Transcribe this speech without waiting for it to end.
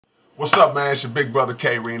What's up, man? It's your big brother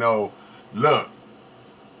K-Rino. Look,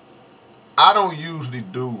 I don't usually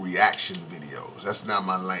do reaction videos. That's not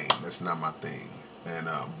my lane. That's not my thing.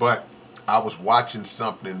 But I was watching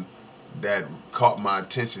something that caught my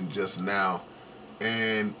attention just now,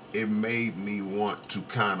 and it made me want to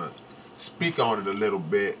kind of speak on it a little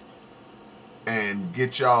bit and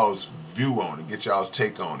get y'all's view on it, get y'all's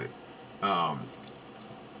take on it.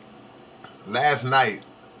 Last night,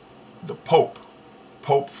 the Pope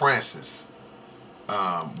Francis,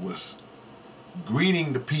 was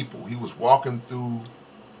greeting the people. He was walking through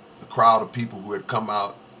the crowd of people who had come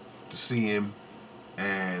out to see him,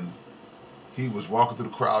 and he was walking through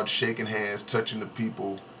the crowd, shaking hands, touching the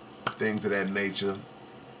people, things of that nature,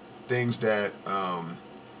 things that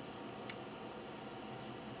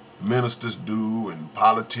ministers do and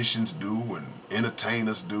politicians do and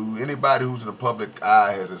entertainers do. Anybody who's in the public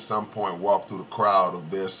eye has at some point walked through the crowd of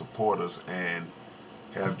their supporters and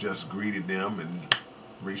have just greeted them and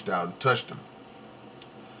reached out and touched them.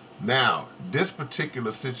 Now, this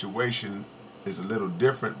particular situation is a little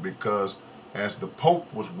different because as the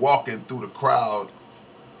Pope was walking through the crowd,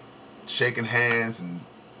 shaking hands and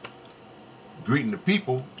greeting the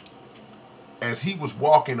people, as he was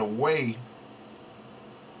walking away,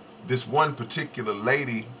 this one particular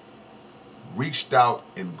lady reached out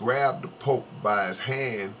and grabbed the Pope by his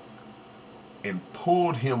hand and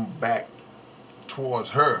pulled him back towards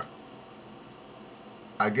her,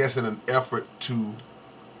 I guess in an effort to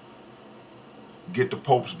get the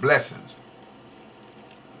Pope's blessings.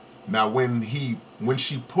 Now when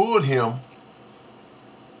she pulled him,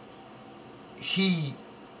 he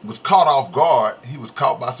was caught off guard. He was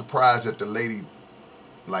caught by surprise that the lady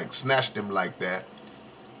like snatched him like that,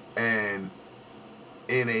 and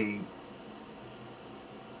in a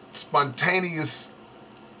spontaneous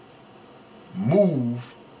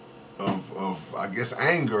move of I guess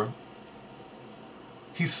anger,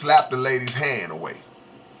 he slapped the lady's hand away.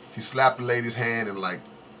 He slapped the lady's hand and like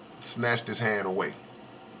snatched his hand away.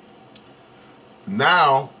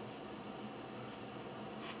 Now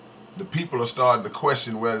the people are starting to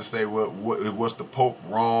question whether to say, well, was the Pope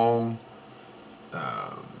wrong?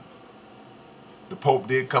 The Pope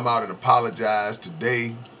did come out and apologize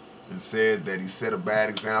today and said that he set a bad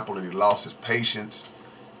example and he lost his patience,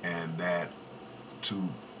 and that to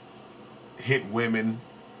hit women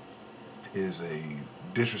is a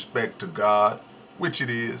disrespect to God, which it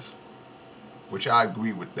is, which I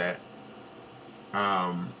agree with that.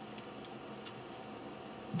 The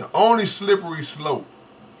only slippery slope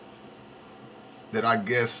that I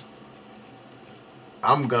guess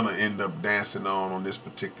I'm gonna end up dancing on this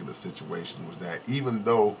particular situation was that even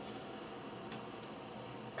though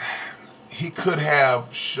he could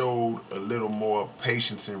have showed a little more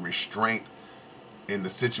patience and restraint in the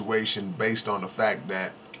situation based on the fact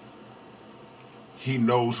that he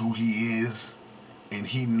knows who he is, and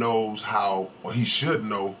he knows how, or he should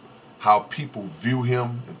know how people view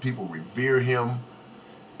him and people revere him,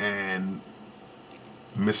 and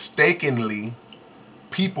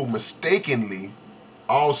people mistakenly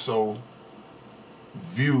also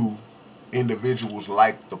view individuals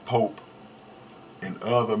like the Pope and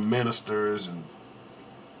other ministers and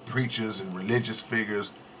preachers and religious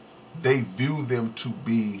figures. They view them to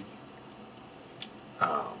be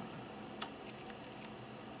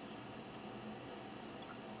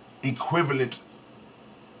equivalent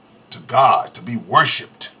to God, to be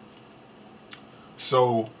worshipped.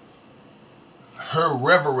 So her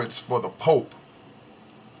reverence for the Pope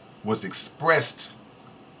was expressed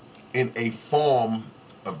in a form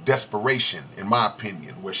of desperation, in my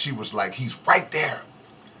opinion, where she was like, he's right there,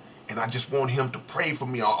 and I just want him to pray for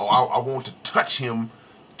me, or I want to touch him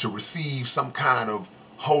to receive some kind of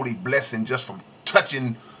holy blessing just from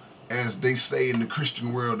touching, as they say in the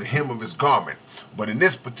Christian world, the hem of his garment. But in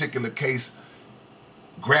this particular case,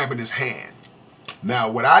 grabbing his hand. Now,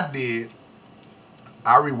 what I did,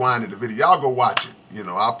 I rewinded the video. Y'all go watch it. You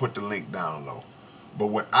know, I'll put the link down low. But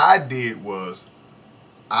what I did was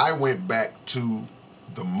I went back to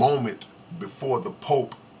the moment before the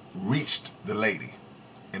Pope reached the lady.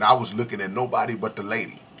 And I was looking at nobody but the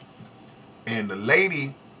lady. And the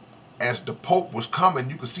lady, as the Pope was coming,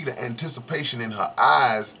 you could see the anticipation in her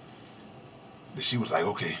eyes that she was like,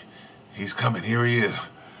 okay, he's coming, here he is.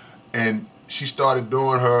 And she started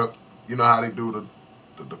doing her, you know how they do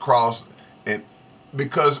the cross, and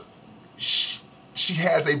because she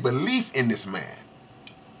has a belief in this man.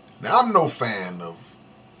 Now, I'm no fan of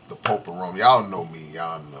the Pope of Rome. Y'all know me.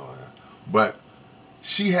 Y'all know her. But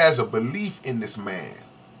she has a belief in this man,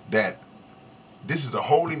 that this is a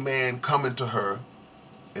holy man coming to her,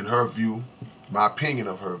 in her view, my opinion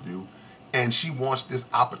of her view, and she wants this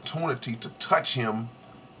opportunity to touch him,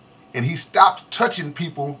 and he stopped touching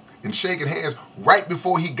people and shaking hands right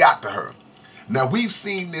before he got to her. Now, we've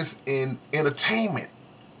seen this in entertainment.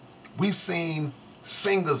 We've seen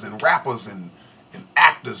singers and rappers and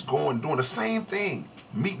actors doing the same thing,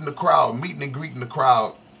 meeting the crowd, meeting and greeting the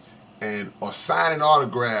crowd, or signing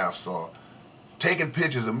autographs or taking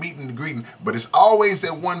pictures or meeting and greeting. But it's always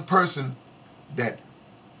that one person that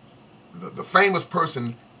the famous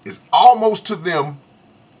person is almost to them,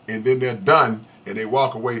 and then they're done and they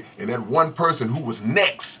walk away, and that one person who was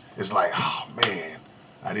next is like, oh man,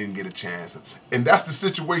 I didn't get a chance. And that's the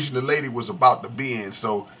situation the lady was about to be in.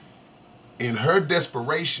 So in her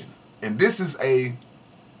desperation, and this is a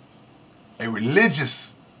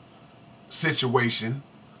religious situation,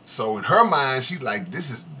 so in her mind, she's like, this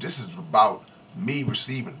is about me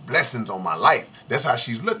receiving blessings on my life. That's how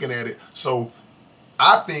she's looking at it. So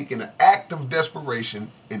I think in an act of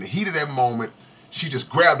desperation, in the heat of that moment, she just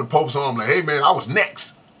grabbed the Pope's arm like, hey man, I was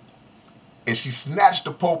next. And she snatched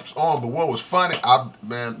the Pope's arm. But what was funny,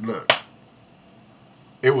 man, look,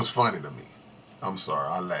 it was funny to me. I'm sorry,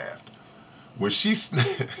 I laughed. When she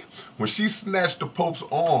snatched the Pope's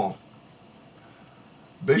arm,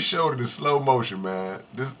 they showed it in slow motion, man.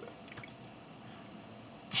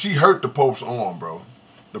 She hurt the Pope's arm, bro.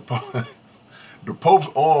 The Pope's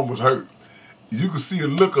arm was hurt. You could see a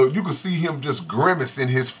look of, you could see him just grimacing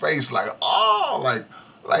his face like, oh,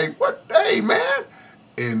 like what, hey, man.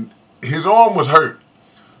 And his arm was hurt.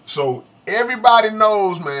 So everybody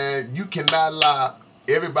knows, man, you cannot lie.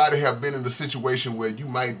 Everybody have been in a situation where you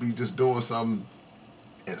might be just doing something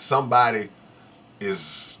and somebody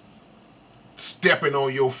is stepping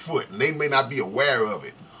on your foot and they may not be aware of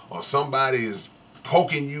it. Or somebody is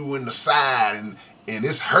poking you in the side and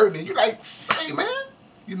it's hurting. And you're like, say, man.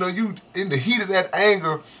 You know, you in the heat of that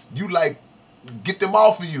anger, you like get them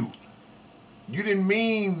off of you. You didn't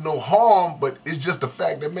mean no harm, but it's just the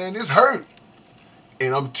fact that, man, this hurt.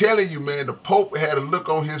 And I'm telling you, man, the Pope had a look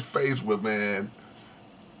on his face with, man,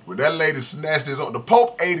 when that lady snatched his arm. The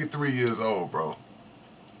Pope 83 years old, bro.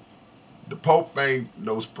 The Pope ain't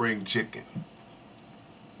no spring chicken.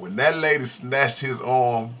 When that lady snatched his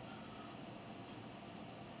arm,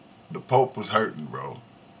 the Pope was hurting, bro.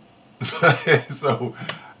 So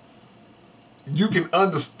you can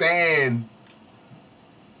understand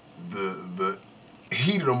the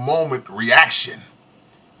heat of the moment reaction.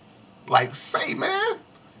 Like, say, man.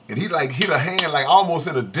 And he like hit a hand like almost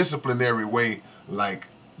in a disciplinary way, like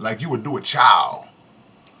you would do a child.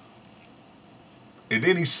 And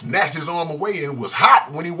then he snatched his arm away and it was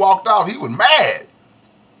hot when he walked off. He was mad.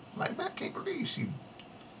 Like, man, I can't believe she...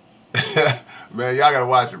 Man, y'all gotta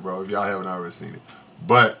watch it, bro, if y'all haven't already seen it.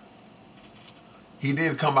 But he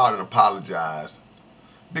did come out and apologize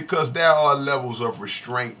because there are levels of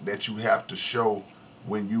restraint that you have to show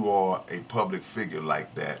when you are a public figure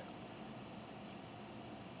like that.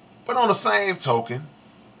 But on the same token,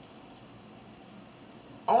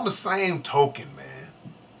 man,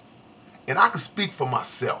 and I can speak for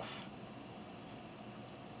myself,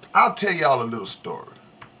 I'll tell y'all a little story.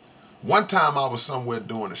 One time I was somewhere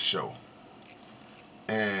doing a show,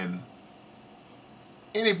 and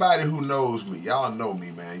anybody who knows me, y'all know me,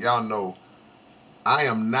 man. Y'all know I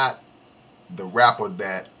am not the rapper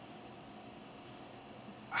that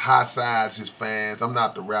high-sides his fans. I'm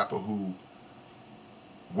not the rapper who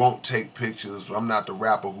won't take pictures. I'm not the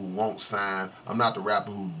rapper who won't sign. I'm not the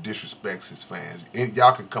rapper who disrespects his fans. And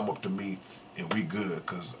y'all can come up to me and we good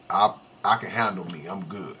because I can handle me. I'm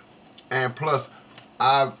good. And plus,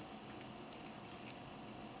 I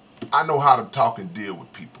know how to talk and deal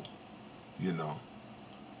with people, you know.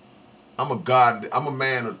 I'm a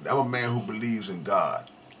man who believes in God.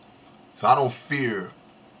 So I don't fear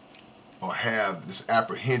or have this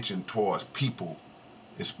apprehension towards people,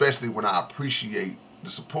 especially when I appreciate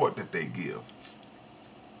the support that they give.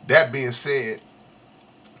 That being said,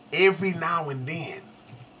 every now and then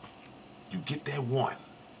you get that one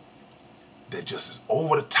that just is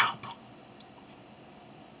over the top.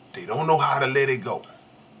 They don't know how to let it go.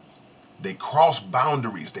 They cross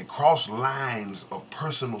boundaries. They cross lines of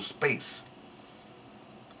personal space.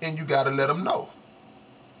 And you got to let them know.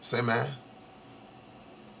 Say, man,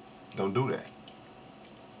 don't do that.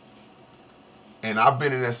 And I've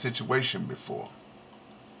been in that situation before,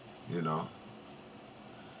 you know.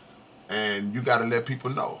 And you got to let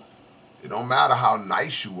people know. It don't matter how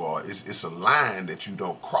nice you are. It's a line that you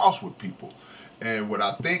don't cross with people. And what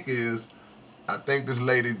I think is, I think this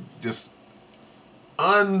lady just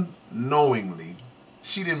unknowingly,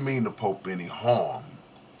 she didn't mean the Pope any harm.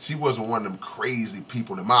 She wasn't one of them crazy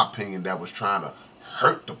people, in my opinion, that was trying to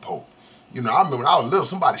hurt the Pope. You know, I remember when I was little,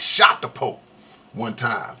 somebody shot the Pope one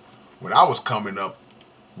time. When I was coming up,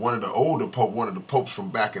 one of the older Pope, one of the popes from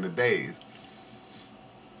back in the days,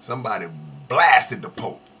 somebody blasted the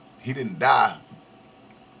Pope. He didn't die,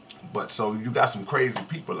 but so you got some crazy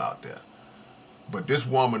people out there. But this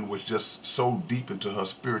woman was just so deep into her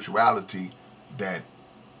spirituality that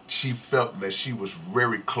she felt that she was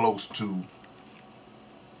very close to,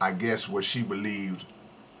 I guess, what she believed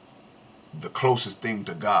the closest thing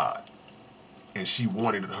to God. And she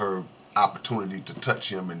wanted her opportunity to touch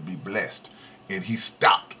him and be blessed. And he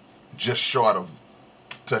stopped just short of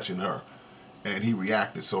touching her. And he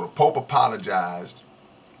reacted. So the Pope apologized,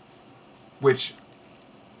 which,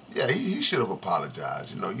 yeah, he should have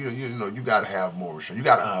apologized. You know, you got to have more restraint. You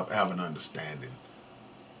got to have an understanding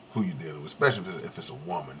who you're dealing with, especially if it's a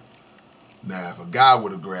woman. Now, if a guy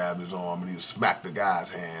would have grabbed his arm and he smacked the guy's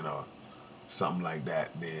hand or something like that,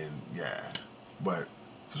 then yeah. But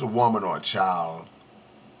if it's a woman or a child,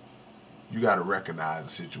 you got to recognize the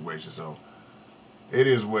situation. So it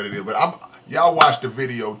is what it is. But y'all watch the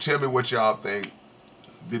video. Tell me what y'all think.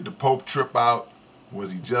 Did the Pope trip out?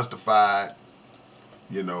 Was he justified?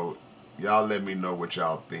 You know, y'all let me know what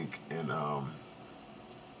y'all think and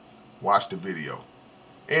watch the video.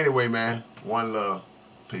 Anyway, man, one love.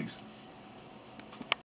 Peace.